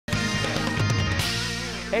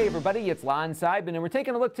Hey everybody, it's Lon.TV, and we're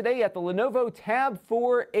taking a look today at the Lenovo Tab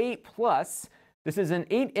 4 8 Plus. This is an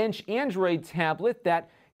 8-inch Android tablet that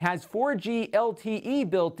has 4G LTE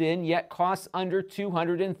built in, yet costs under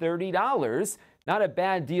 $230. Not a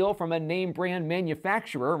bad deal from a name brand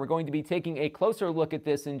manufacturer. We're going to be taking a closer look at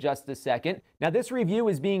this in just a second. Now, this review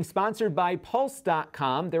is being sponsored by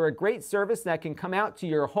Pulse.com. They're a great service that can come out to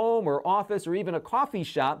your home or office or even a coffee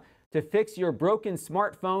shop to fix your broken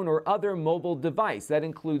smartphone or other mobile device. That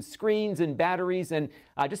includes screens and batteries and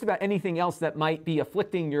just about anything else that might be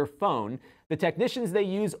afflicting your phone. The technicians they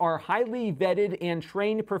use are highly vetted and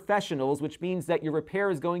trained professionals, which means that your repair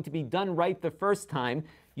is going to be done right the first time.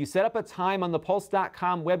 You set up a time on the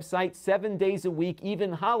Pulse.com website 7 days a week,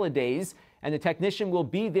 even holidays, and the technician will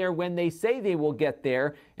be there when they say they will get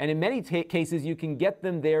there, and in many cases you can get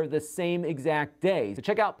them there the same exact day. So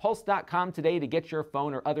check out Pulse.com today to get your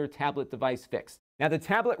phone or other tablet device fixed. Now, the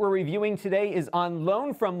tablet we're reviewing today is on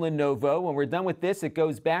loan from Lenovo. When we're done with this, it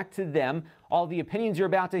goes back to them. All the opinions you're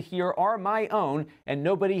about to hear are my own, and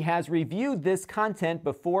nobody has reviewed this content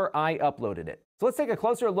before I uploaded it. So let's take a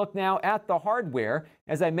closer look now at the hardware.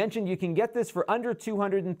 As I mentioned, you can get this for under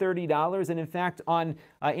 $230, and in fact, on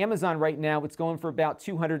Amazon right now, it's going for about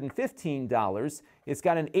 $215. It's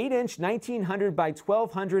got an 8-inch 1900 by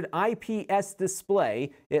 1200 IPS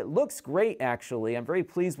display. It looks great, actually. I'm very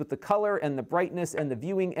pleased with the color and the brightness and the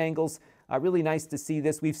viewing angles. Really nice to see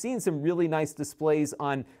this. We've seen some really nice displays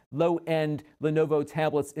on low-end Lenovo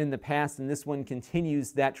tablets in the past, and this one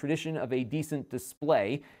continues that tradition of a decent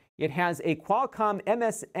display. It has a Qualcomm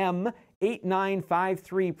MSM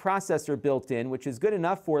 8953 processor built in, which is good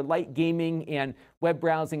enough for light gaming and web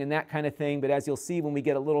browsing and that kind of thing. But as you'll see when we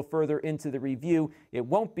get a little further into the review, it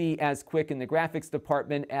won't be as quick in the graphics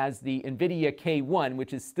department as the Nvidia K1,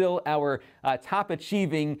 which is still our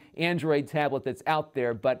top-achieving Android tablet that's out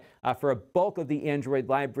there. But for a bulk of the Android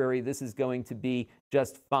library, this is going to be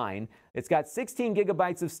just fine. It's got 16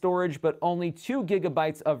 gigabytes of storage, but only 2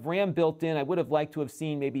 gigabytes of RAM built in. I would have liked to have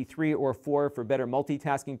seen maybe 3 or 4 for better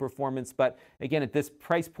multitasking performance. But again, at this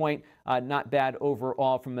price point, not bad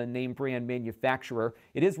overall from a name brand manufacturer.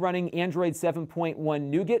 It is running Android 7.1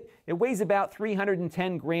 Nougat. It weighs about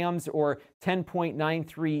 310 grams or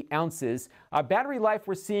 10.93 ounces. Battery life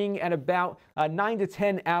we're seeing at about 9 to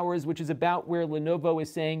 10 hours, which is about where Lenovo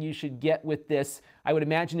is saying you should get with this. I would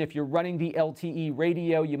imagine if you're running the LTE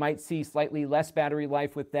radio, you might see slightly less battery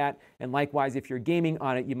life with that. And likewise, if you're gaming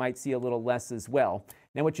on it, you might see a little less as well.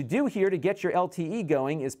 Now, what you do here to get your LTE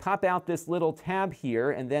going is pop out this little tab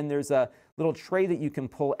here, and then there's a little tray that you can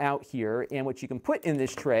pull out here. And what you can put in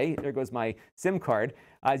this tray, there goes my SIM card,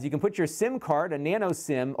 is you can put your SIM card, a nano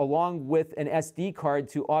SIM, along with an SD card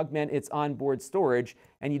to augment its onboard storage,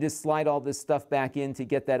 and you just slide all this stuff back in to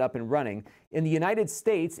get that up and running. In the United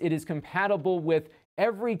States, it is compatible with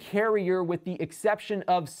every carrier with the exception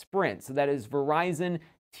of Sprint. So that is Verizon,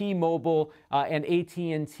 T-Mobile, and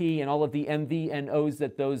AT&T, and all of the MVNOs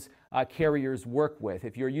that those carriers work with.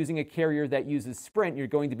 If you're using a carrier that uses Sprint, you're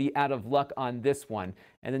going to be out of luck on this one.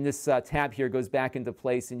 And then this tab here goes back into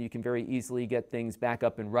place, and you can very easily get things back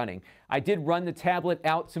up and running. I did run the tablet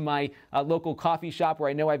out to my local coffee shop where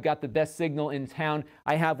I know I've got the best signal in town.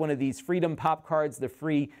 I have one of these FreedomPop cards, the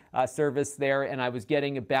free service there, and I was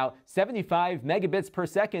getting about 75 megabits per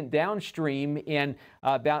second downstream and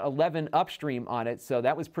about 11 upstream on it. So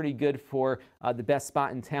that was pretty good for the best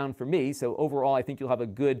spot in town for me. So overall, I think you'll have a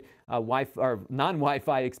good Wi-Fi or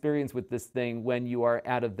non-Wi-Fi experience with this thing when you are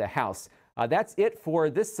out of the house. That's it for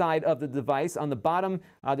this side of the device. On the bottom,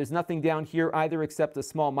 there's nothing down here either except a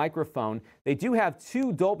small microphone. They do have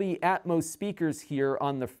 2 Dolby Atmos speakers here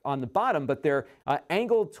on the bottom, but they're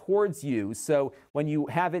angled towards you. So when you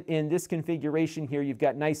have it in this configuration here, you've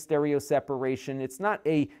got nice stereo separation. It's not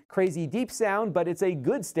a crazy deep sound, but it's a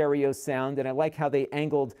good stereo sound, and I like how they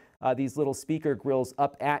angled these little speaker grills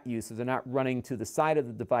up at you, so they're not running to the side of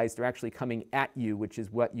the device. They're actually coming at you, which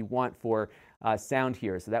is what you want for sound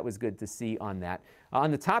here. So that was good to see on that.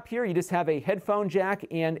 On the top here, you just have a headphone jack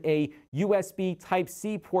and a USB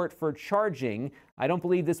Type-C port for charging. I don't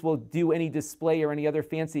believe this will do any display or any other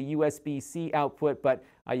fancy USB-C output, but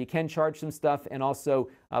you can charge some stuff and also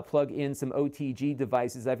plug in some OTG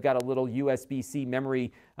devices. I've got a little USB-C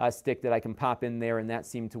memory stick that I can pop in there, and that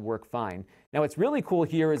seemed to work fine. Now, what's really cool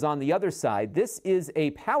here is on the other side. This is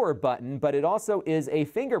a power button, but it also is a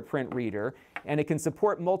fingerprint reader, and it can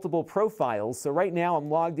support multiple profiles. So right now, I'm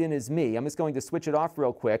logged in as me. I'm just going to switch it off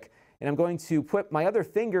real quick, and I'm going to put my other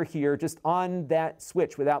finger here just on that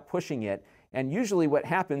switch without pushing it. And usually what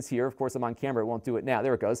happens here, of course I'm on camera, it won't do it now,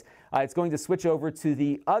 there it goes. It's going to switch over to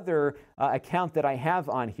the other account that I have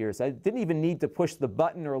on here. So I didn't even need to push the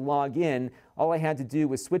button or log in. All I had to do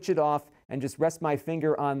was switch it off and just rest my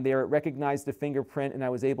finger on there. It recognized the fingerprint, and I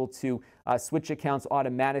was able to switch accounts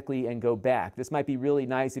automatically and go back. This might be really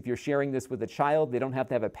nice if you're sharing this with a child. They don't have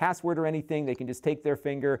to have a password or anything. They can just take their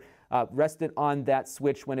finger, rest it on that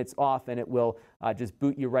switch when it's off, and it will just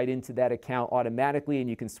boot you right into that account automatically, and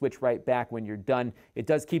you can switch right back when you're done. It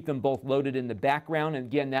does keep them both loaded in the background, and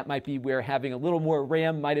again, that might be where having a little more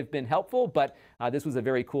RAM might have been helpful, but this was a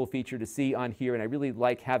very cool feature to see on here, and I really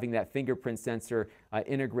like having that fingerprint sensor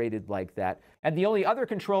integrated like that. And the only other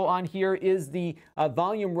control on here is the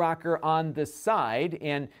volume rocker on the side,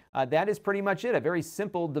 and that is pretty much it. A very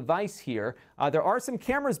simple device here. There are some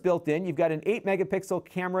cameras built in. You've got an 8-megapixel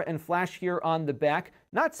camera and flash here on the back.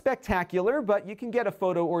 Not spectacular, but you can get a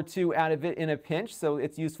photo or two out of it in a pinch, so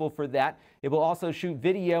it's useful for that. It will also shoot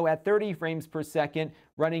video at 30 frames per second,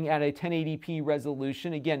 running at a 1080p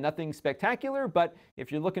resolution. Again, nothing spectacular, but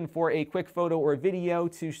if you're looking for a quick photo or video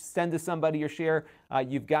to send to somebody or share,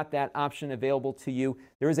 you've got that option available to you.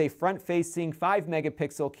 There is a front-facing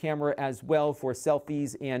 5-megapixel camera as well for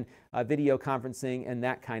selfies and video conferencing and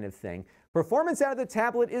that kind of thing. Performance out of the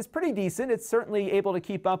tablet is pretty decent. It's certainly able to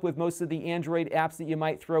keep up with most of the Android apps that you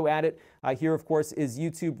might throw at it. Here, of course, is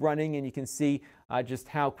YouTube running, and you can see just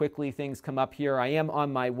how quickly things come up here. I am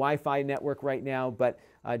on my Wi-Fi network right now, but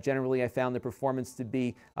generally I found the performance to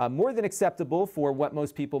be more than acceptable for what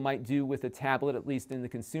most people might do with a tablet, at least in the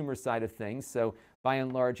consumer side of things. So by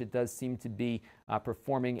and large, it does seem to be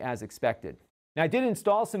performing as expected. Now, I did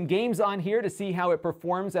install some games on here to see how it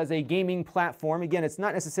performs as a gaming platform. Again, it's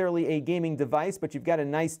not necessarily a gaming device, but you've got a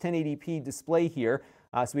nice 1080p display here.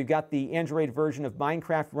 So we've got the Android version of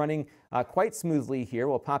Minecraft running quite smoothly here.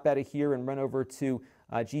 We'll pop out of here and run over to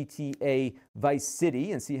GTA Vice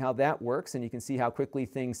City and see how that works. And you can see how quickly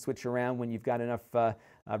things switch around when you've got enough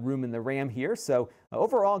room in the RAM here. So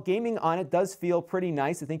overall, gaming on it does feel pretty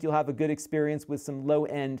nice. I think you'll have a good experience with some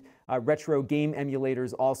low-end retro game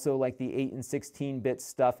emulators also, like the 8 and 16-bit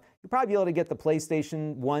stuff. You'll probably be able to get the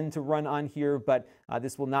PlayStation 1 to run on here, but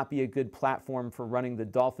this will not be a good platform for running the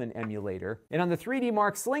Dolphin emulator. And on the 3D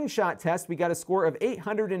Mark Slingshot test, we got a score of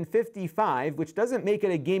 855, which doesn't make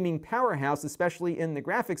it a gaming powerhouse, especially in the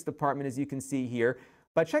graphics department, as you can see here.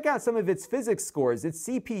 But check out some of its physics scores. Its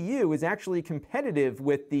CPU is actually competitive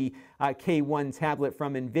with the K1 tablet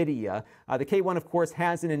from Nvidia. The K1, of course,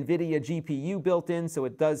 has an Nvidia GPU built in, so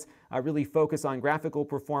it does really focus on graphical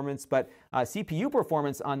performance, but CPU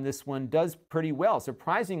performance on this one does pretty well,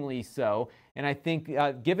 surprisingly so. And I think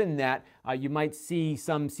given that, you might see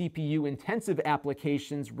some CPU-intensive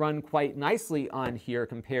applications run quite nicely on here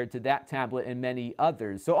compared to that tablet and many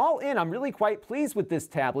others. So all in, I'm really quite pleased with this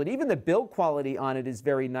tablet. Even the build quality on it is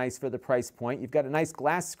very nice for the price point. You've got a nice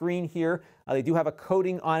glass screen here. They do have a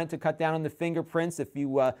coating on it to cut down on the fingerprints. If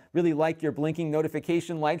you really like your blinking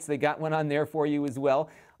notification lights, they got one on there for you as well.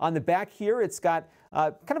 On the back here, it's got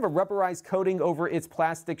kind of a rubberized coating over its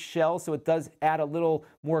plastic shell, so it does add a little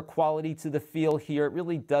more quality to the feel here. It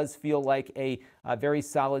really does feel like a very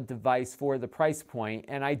solid device for the price point.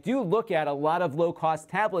 And I do look at a lot of low-cost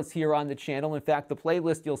tablets here on the channel. In fact, the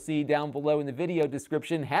playlist you'll see down below in the video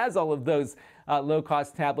description has all of those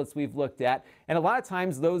low-cost tablets we've looked at. And a lot of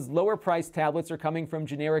times those lower-priced tablets are coming from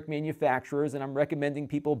generic manufacturers, and I'm recommending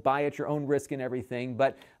people buy at your own risk and everything.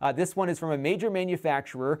 But this one is from a major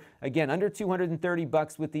manufacturer. Again, under $230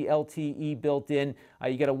 with the LTE built in.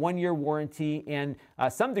 You get a 1-year warranty and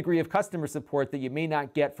some degree of customer support that you may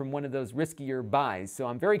not get from one of those riskier buys. So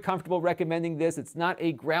I'm very comfortable recommending this. It's not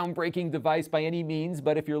a groundbreaking device by any means,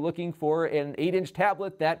 but if you're looking for an 8-inch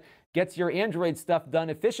tablet that gets your Android stuff done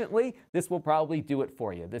efficiently, this will probably do it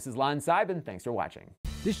for you. This is Lon.TV. Thanks for watching.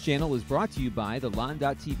 This channel is brought to you by the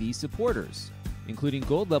Lon.TV supporters, including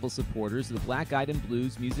gold-level supporters of the Black Eyed and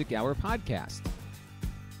Blues Music Hour podcast: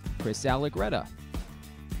 Chris Allegretta,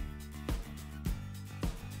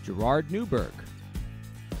 Gerard Newberg,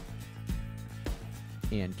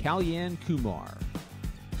 and Kalyan Kumar.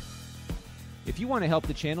 If you want to help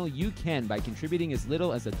the channel, you can by contributing as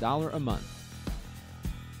little as $1 a month.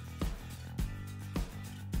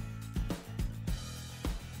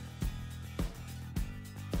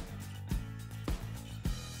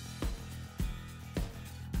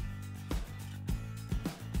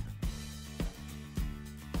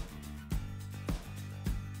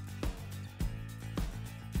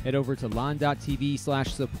 Head over to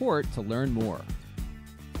lon.tv/support to learn more.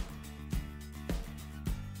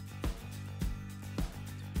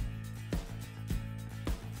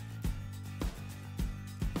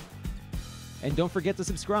 And don't forget to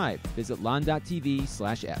subscribe. Visit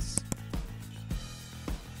lon.tv/s.